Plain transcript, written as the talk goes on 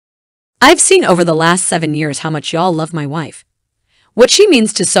I've seen over the last 7 years how much y'all love my wife. What she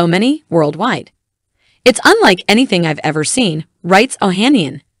means to so many worldwide. It's unlike anything I've ever seen, writes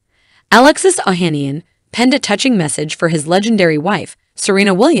Ohanian. Alexis Ohanian penned a touching message for his legendary wife,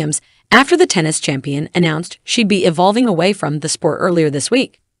 Serena Williams, after the tennis champion announced she'd be evolving away from the sport earlier this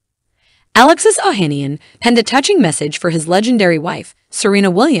week. Alexis Ohanian penned a touching message for his legendary wife, Serena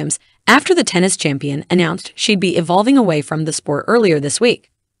Williams, after the tennis champion announced she'd be evolving away from the sport earlier this week.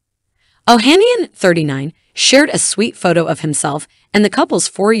 Ohanian, 39, shared a sweet photo of himself and the couple's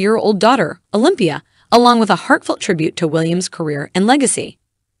 4-year-old daughter, Olympia, along with a heartfelt tribute to Williams' career and legacy.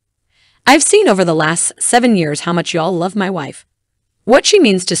 I've seen over the last 7 years how much y'all love my wife. What she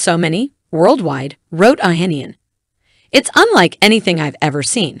means to so many worldwide, wrote Ohanian. It's unlike anything I've ever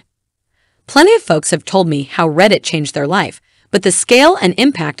seen. Plenty of folks have told me how Reddit changed their life, but the scale and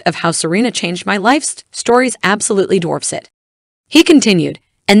impact of how Serena changed my life's stories absolutely dwarfs it. He continued,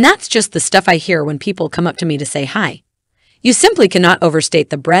 and that's just the stuff I hear when people come up to me to say hi. You simply cannot overstate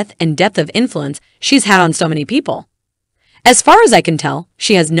the breadth and depth of influence she's had on so many people. As far as I can tell,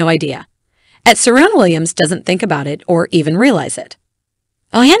 she has no idea. Serena Williams doesn't think about it or even realize it.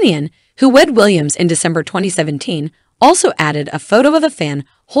 Ohanian, who wed Williams in December 2017, also added a photo of a fan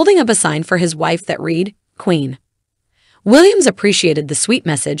holding up a sign for his wife that read, Queen. Williams appreciated the sweet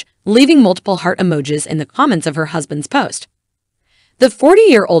message, leaving multiple heart emojis in the comments of her husband's post. The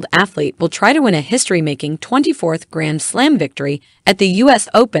 40-year-old athlete will try to win a history-making 24th Grand Slam victory at the U.S.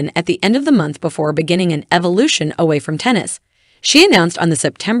 Open at the end of the month before beginning an evolution away from tennis, she announced on the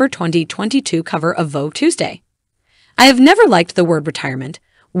September 2022 cover of Vogue Tuesday. I have never liked the word retirement,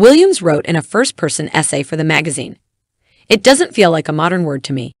 Williams wrote in a first-person essay for the magazine. It doesn't feel like a modern word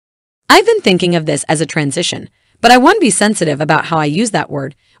to me. I've been thinking of this as a transition, but I want to be sensitive about how I use that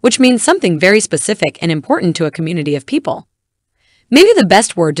word, which means something very specific and important to a community of people. Maybe the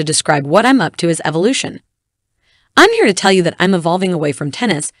best word to describe what I'm up to is evolution. I'm here to tell you that I'm evolving away from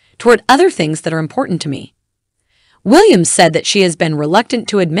tennis toward other things that are important to me. Williams said that she has been reluctant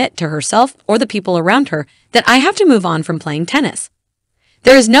to admit to herself or the people around her that I have to move on from playing tennis.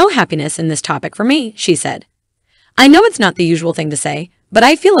 There is no happiness in this topic for me, she said. I know it's not the usual thing to say, but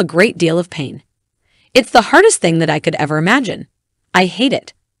I feel a great deal of pain. It's the hardest thing that I could ever imagine. I hate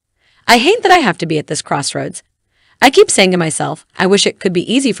it. I hate that I have to be at this crossroads. I keep saying to myself, I wish it could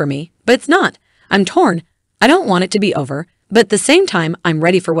be easy for me, but it's not. I'm torn. I don't want it to be over, but at the same time, I'm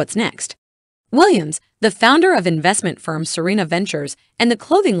ready for what's next. Williams, the founder of investment firm Serena Ventures and the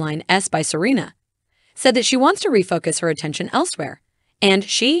clothing line S by Serena, said that she wants to refocus her attention elsewhere, and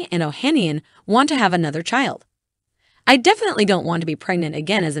she and Ohanian want to have another child. I definitely don't want to be pregnant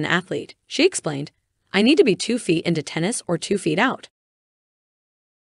again as an athlete, she explained. I need to be 2 feet into tennis or 2 feet out.